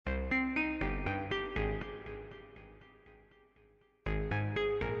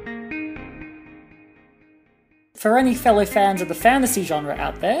For any fellow fans of the fantasy genre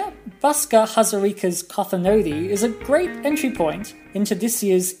out there, Bhaskar Hazarika's Kothanodi is a great entry point into this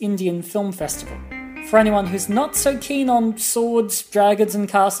year's Indian Film Festival. For anyone who's not so keen on swords, dragons and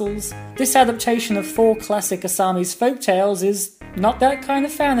castles, this adaptation of 4 classic Assamese folktales is not that kind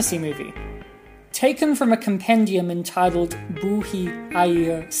of fantasy movie. Taken from a compendium entitled Burhi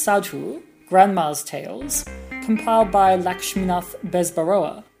Aair Sadhu, Grandma's Tales, compiled by Lakshminath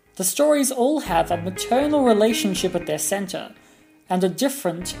Bezbaroa, the stories all have a maternal relationship at their centre, and a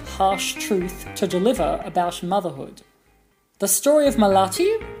different, harsh truth to deliver about motherhood. The story of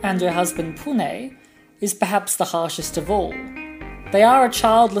Malati and her husband Poonai is perhaps the harshest of all. They are a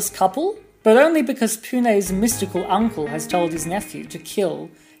childless couple, but only because Poonai's mystical uncle has told his nephew to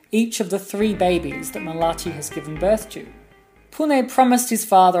kill each of the 3 babies that Malati has given birth to. Poonai promised his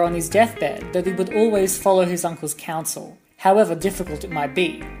father on his deathbed that he would always follow his uncle's counsel, however difficult it might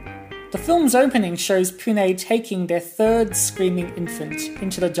be. The film's opening shows Poonai taking their 3rd screaming infant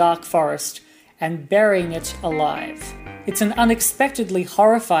into the dark forest and burying it alive. It's an unexpectedly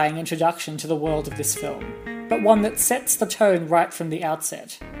horrifying introduction to the world of this film, but one that sets the tone right from the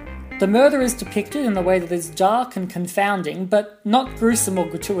outset. The murder is depicted in a way that is dark and confounding, but not gruesome or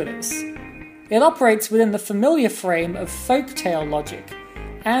gratuitous. It operates within the familiar frame of folktale logic,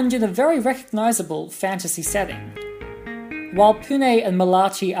 and in a very recognisable fantasy setting. While Poonai and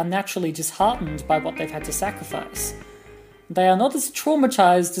Malati are naturally disheartened by what they've had to sacrifice, they are not as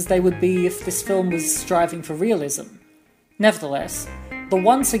traumatised as they would be if this film was striving for realism. Nevertheless, the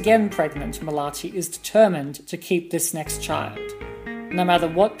once again pregnant Malati is determined to keep this next child, no matter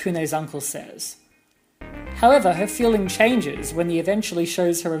what Poonai's uncle says. However, her feeling changes when he eventually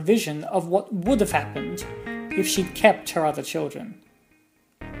shows her a vision of what would have happened if she'd kept her other children.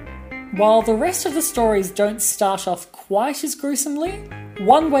 While the rest of the stories don't start off quite as gruesomely,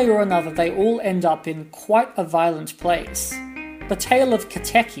 one way or another they all end up in quite a violent place. The tale of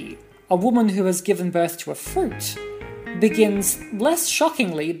Keteki, a woman who has given birth to a fruit, begins less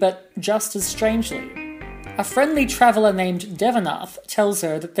shockingly but just as strangely. A friendly traveller named Devinath tells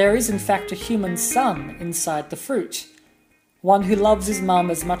her that there is in fact a human son inside the fruit. One who loves his mum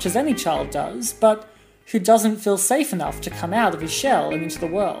as much as any child does, but who doesn't feel safe enough to come out of his shell and into the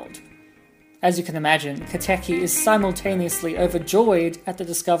world. As you can imagine, Keteki is simultaneously overjoyed at the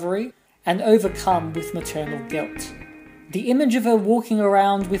discovery and overcome with maternal guilt. The image of her walking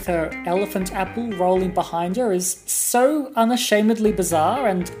around with her elephant apple rolling behind her is so unashamedly bizarre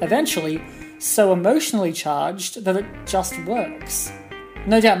and, eventually, so emotionally charged that it just works.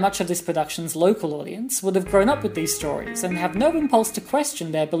 No doubt much of this production's local audience would have grown up with these stories and have no impulse to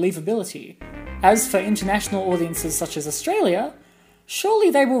question their believability. As for international audiences such as Australia, surely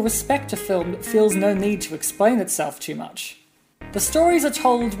they will respect a film that feels no need to explain itself too much. The stories are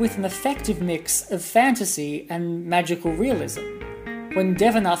told with an effective mix of fantasy and magical realism. When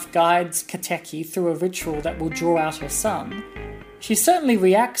Devinath guides Keteki through a ritual that will draw out her son, she certainly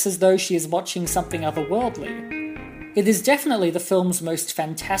reacts as though she is watching something otherworldly. It is definitely the film's most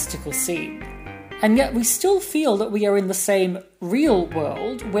fantastical scene, and yet we still feel that we are in the same real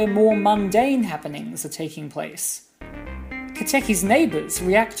world where more mundane happenings are taking place. Keteki's neighbours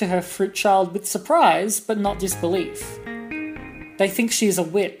react to her fruit child with surprise but not disbelief. They think she is a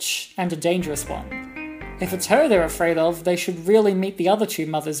witch, and a dangerous one. If it's her they're afraid of, they should really meet the other 2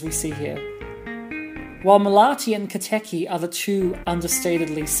 mothers we see here. While Malati and Keteki are the 2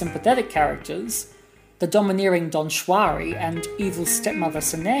 understatedly sympathetic characters, the domineering Donshwari and evil stepmother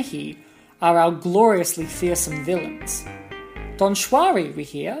Sanehi are our gloriously fearsome villains. Donshwari, we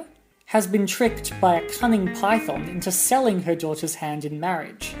hear, has been tricked by a cunning python into selling her daughter's hand in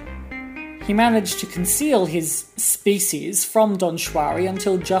marriage. He managed to conceal his species from Donshwari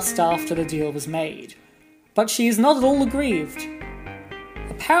until just after the deal was made. But she is not at all aggrieved.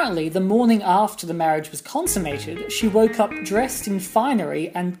 Apparently, the morning after the marriage was consummated, she woke up dressed in finery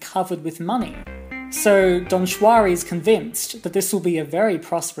and covered with money. So Donshwari is convinced that this will be a very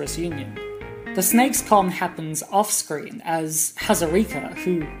prosperous union. The snake's con happens off-screen as Hazarika,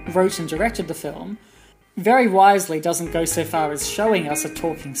 who wrote and directed the film, very wisely doesn't go so far as showing us a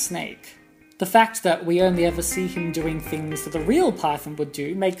talking snake. The fact that we only ever see him doing things that a real python would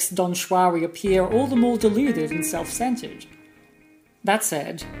do makes Donshwari appear all the more deluded and self-centered. That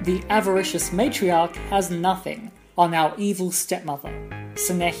said, the avaricious matriarch has nothing on our evil stepmother,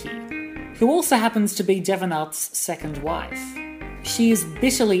 Sanehi, who also happens to be Devinath's second wife. She is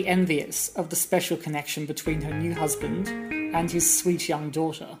bitterly envious of the special connection between her new husband and his sweet young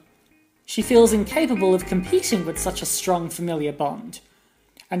daughter. She feels incapable of competing with such a strong familiar bond,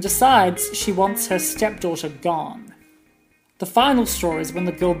 and decides she wants her stepdaughter gone. The final straw is when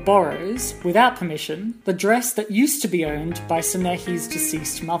the girl borrows, without permission, the dress that used to be owned by Sanehi's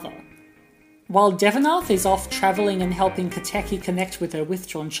deceased mother. While Devinath is off travelling and helping Keteki connect with her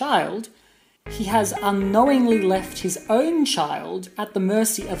withdrawn child, he has unknowingly left his own child at the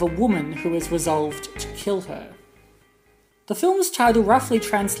mercy of a woman who has resolved to kill her. The film's title roughly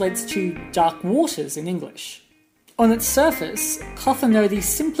translates to Dark Waters in English. On its surface, Kothanodi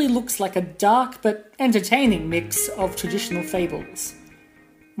simply looks like a dark but entertaining mix of traditional fables.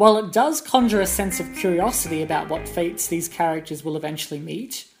 While it does conjure a sense of curiosity about what fates these characters will eventually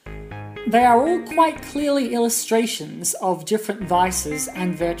meet, they are all quite clearly illustrations of different vices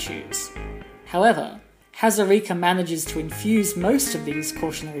and virtues. However, Hazarika manages to infuse most of these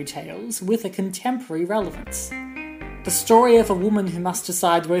cautionary tales with a contemporary relevance. The story of a woman who must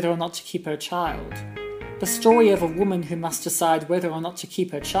decide whether or not to keep her child. The story of a woman who must decide whether or not to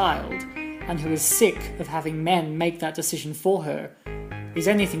keep her child, and who is sick of having men make that decision for her, is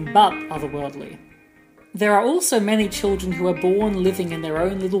anything but otherworldly. There are also many children who are born living in their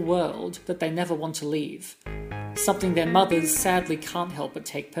own little world that they never want to leave, something their mothers sadly can't help but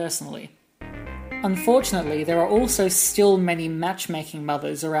take personally. Unfortunately, there are also still many matchmaking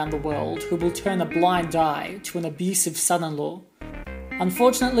mothers around the world who will turn a blind eye to an abusive son-in-law.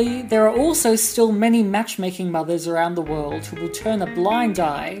 Unfortunately, there are also still many matchmaking mothers around the world who will turn a blind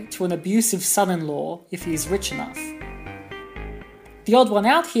eye to an abusive son-in-law if he is rich enough. The odd one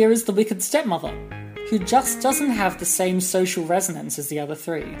out here is the wicked stepmother, who just doesn't have the same social resonance as the other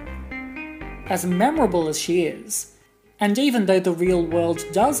three. As memorable as she is, and even though the real world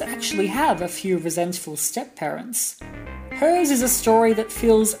does actually have a few resentful step-parents, hers is a story that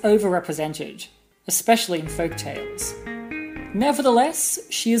feels overrepresented, especially in folk tales. Nevertheless,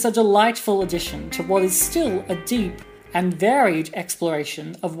 she is a delightful addition to what is still a deep and varied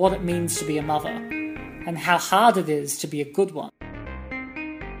exploration of what it means to be a mother, and how hard it is to be a good one.